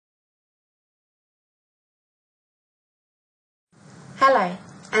Hello,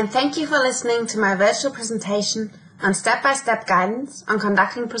 and thank you for listening to my virtual presentation on step-by-step guidance on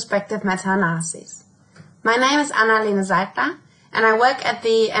conducting prospective meta-analyses. My name is Lene Seidler, and I work at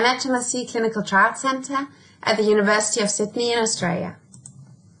the NHMRC Clinical Trial Centre at the University of Sydney in Australia.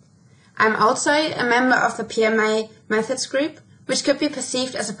 I'm also a member of the PMA Methods Group, which could be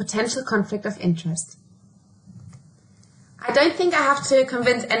perceived as a potential conflict of interest. I don't think I have to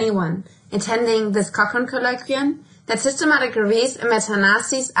convince anyone attending this Cochrane colloquium that systematic reviews and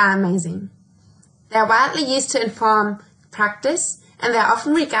meta-analyses are amazing. They are widely used to inform practice, and they are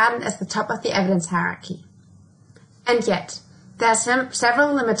often regarded as the top of the evidence hierarchy. And yet, there are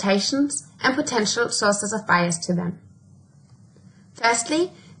several limitations and potential sources of bias to them.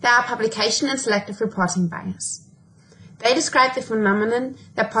 Firstly, there are publication and selective reporting bias. They describe the phenomenon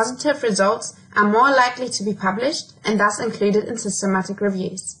that positive results are more likely to be published and thus included in systematic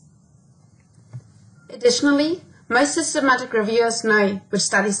reviews. Additionally, most systematic reviewers know which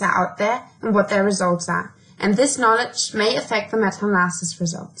studies are out there and what their results are, and this knowledge may affect the meta-analysis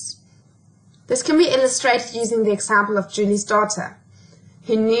results. This can be illustrated using the example of Julie's daughter,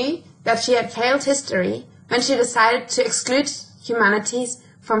 who knew that she had failed history when she decided to exclude humanities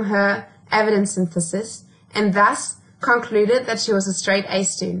from her evidence synthesis, and thus concluded that she was a straight A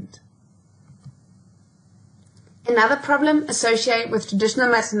student. Another problem associated with traditional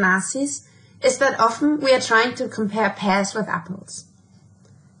meta-analyses is that often we are trying to compare pears with apples.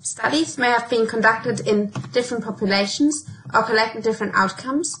 Studies may have been conducted in different populations or collected different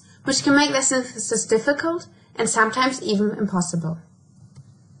outcomes, which can make their synthesis difficult and sometimes even impossible.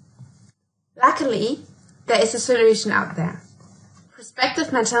 Luckily, there is a solution out there: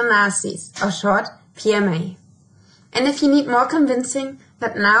 Prospective meta-analyses, or short, PMA. And if you need more convincing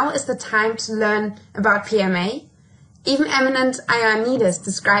that now is the time to learn about PMA, even eminent Ioannidis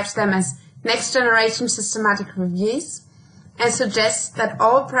describes them as next-generation systematic reviews and suggests that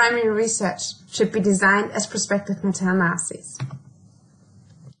all primary research should be designed as prospective meta-analyses.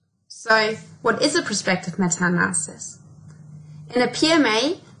 So, what is a prospective meta-analysis? In a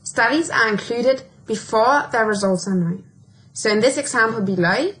PMA, studies are included before their results are known. So in this example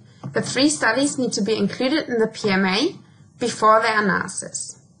below, the 3 studies need to be included in the PMA before their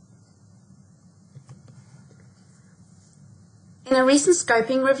analysis. In a recent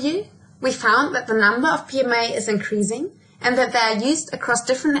scoping review, we found that the number of PMA is increasing and that they are used across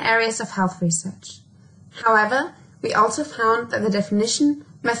different areas of health research. However, we also found that the definition,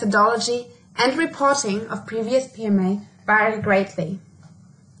 methodology, and reporting of previous PMA vary greatly.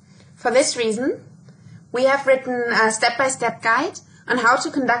 For this reason, we have written a step-by-step guide on how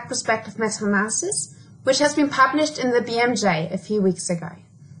to conduct prospective meta-analysis, which has been published in the BMJ a few weeks ago.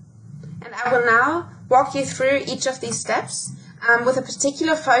 And I will now walk you through each of these steps with a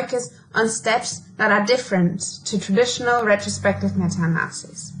particular focus on steps that are different to traditional retrospective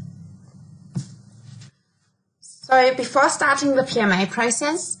meta-analyses. So before starting the PMA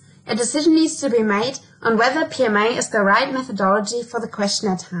process, a decision needs to be made on whether PMA is the right methodology for the question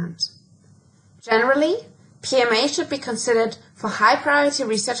at hand. Generally, PMA should be considered for high-priority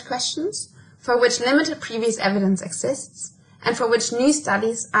research questions for which limited previous evidence exists and for which new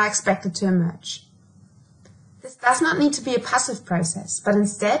studies are expected to emerge. This does not need to be a passive process, but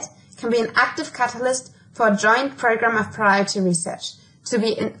instead can be an active catalyst for a joint program of priority research to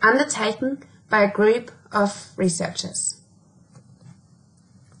be undertaken by a group of researchers.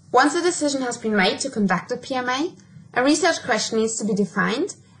 Once a decision has been made to conduct a PMA, a research question needs to be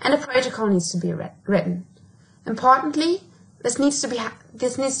defined and a protocol needs to be written. Importantly, this needs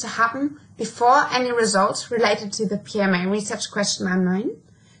to happen before any results related to the PMA research question are known,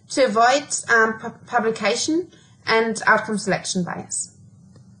 to avoid publication and outcome selection bias.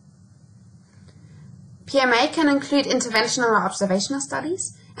 PMA can include interventional or observational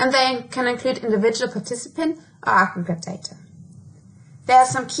studies, and they can include individual participant or aggregate data. There are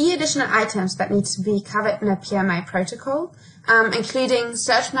some key additional items that need to be covered in a PMA protocol, including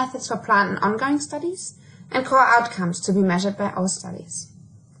search methods for planned and ongoing studies, and core outcomes to be measured by all studies.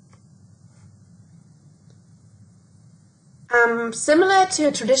 Similar to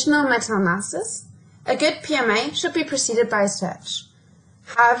a traditional meta-analysis, a good PMA should be preceded by a search.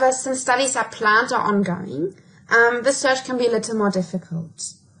 However, since studies are planned or ongoing, this search can be a little more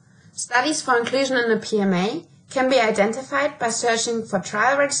difficult. Studies for inclusion in a PMA can be identified by searching for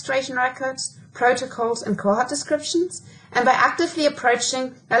trial registration records, protocols, and cohort descriptions, and by actively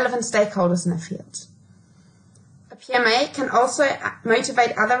approaching relevant stakeholders in the field. A PMA can also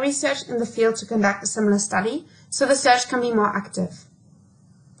motivate other research in the field to conduct a similar study, so the search can be more active.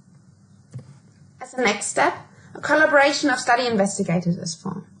 As a next step, a collaboration of study investigators is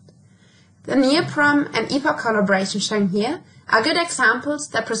formed. The near-prom and epoch collaboration shown here are good examples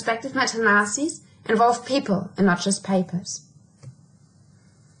that prospective meta-analyses involve people and not just papers.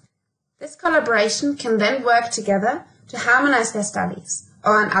 This collaboration can then work together to harmonize their studies,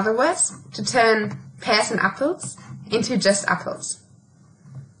 or in other words, to turn pears and apples into just apples.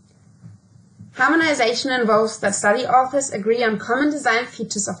 Harmonization involves that study authors agree on common design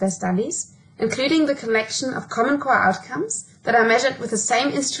features of their studies, including the collection of common core outcomes that are measured with the same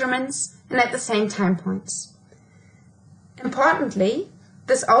instruments and at the same time points. Importantly,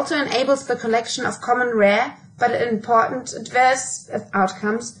 this also enables the collection of common rare but important adverse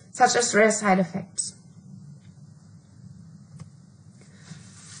outcomes, such as rare side effects.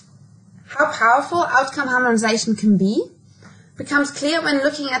 How powerful outcome harmonization can be becomes clear when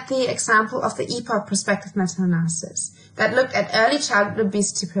looking at the example of the epoch prospective meta-analysis that looked at early childhood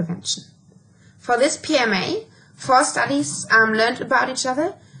obesity prevention. For this PMA, 4 studies learned about each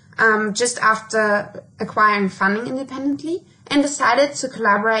other just after acquiring funding independently and decided to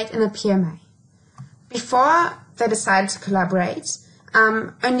collaborate in a PMA. Before they decided to collaborate,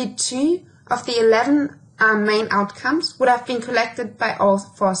 only 2 of the 11 main outcomes would have been collected by all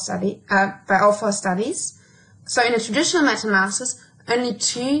 4 studies. So in a traditional meta-analysis, only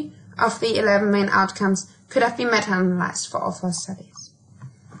 2 of the 11 main outcomes could have been meta-analyzed for all 4 studies.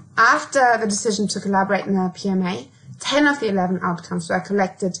 After the decision to collaborate in a PMA, 10 of the 11 outcomes were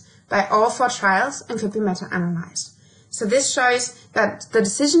collected by all 4 trials and could be meta-analyzed. So this shows that the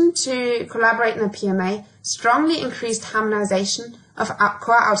decision to collaborate in a PMA strongly increased harmonization of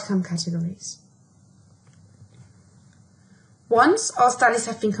core outcome categories. Once all studies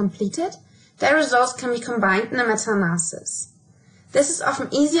have been completed, their results can be combined in a meta-analysis. This is often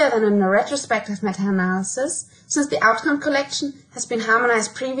easier than in a retrospective meta-analysis, since the outcome collection has been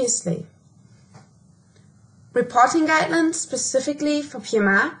harmonized previously. Reporting guidelines specifically for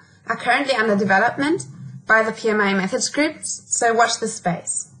PMR are currently under development by the PMA methods groups, so watch this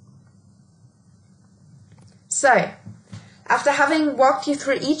space. So, after having walked you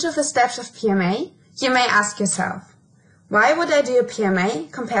through each of the steps of PMA, you may ask yourself, why would I do a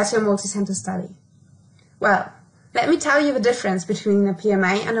PMA compared to a multicenter study? Well, let me tell you the difference between a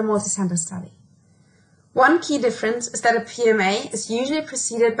PMA and a multicenter study. One key difference is that a PMA is usually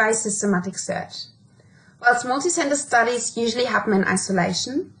preceded by a systematic search. Whilst multicenter studies usually happen in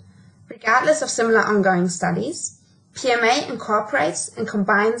isolation, regardless of similar ongoing studies, PMA incorporates and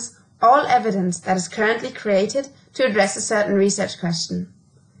combines all evidence that is currently created to address a certain research question.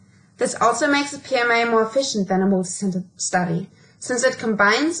 This also makes a PMA more efficient than a multicenter study, since it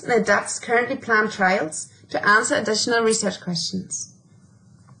combines and adapts currently planned trials to answer additional research questions.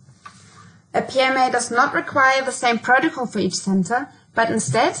 A PMA does not require the same protocol for each center, but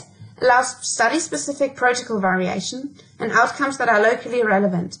instead allows study-specific protocol variation and outcomes that are locally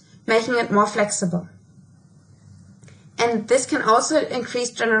relevant, making it more flexible. And this can also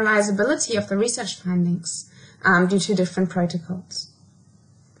increase generalizability of the research findings due to different protocols.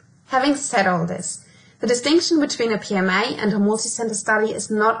 Having said all this, the distinction between a PMA and a multicenter study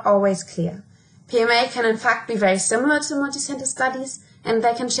is not always clear. PMA can in fact be very similar to multicenter studies, and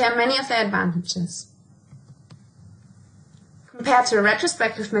they can share many of their advantages. Compared to a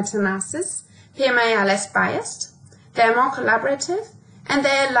retrospective meta-analysis, PMA are less biased, they are more collaborative, and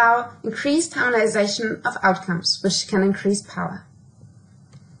they allow increased harmonization of outcomes, which can increase power.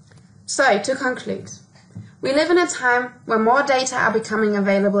 So, to conclude, we live in a time where more data are becoming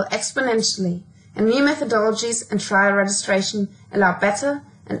available exponentially, and new methodologies and trial registration allow better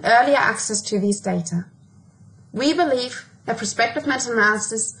and earlier access to these data. We believe that prospective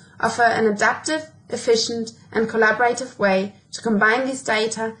meta-analyses offer an adaptive, efficient, and collaborative way to combine these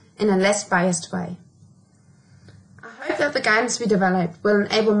data in a less biased way. I hope that the guidance we develop will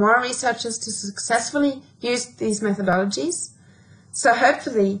enable more researchers to successfully use these methodologies. So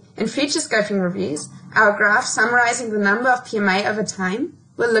hopefully, in future scoping reviews, our graph summarizing the number of PMA over time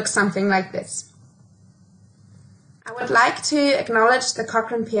will look something like this. I would like to acknowledge the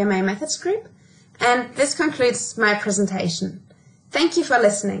Cochrane PMA Methods Group, and this concludes my presentation. Thank you for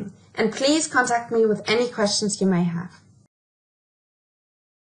listening, and please contact me with any questions you may have.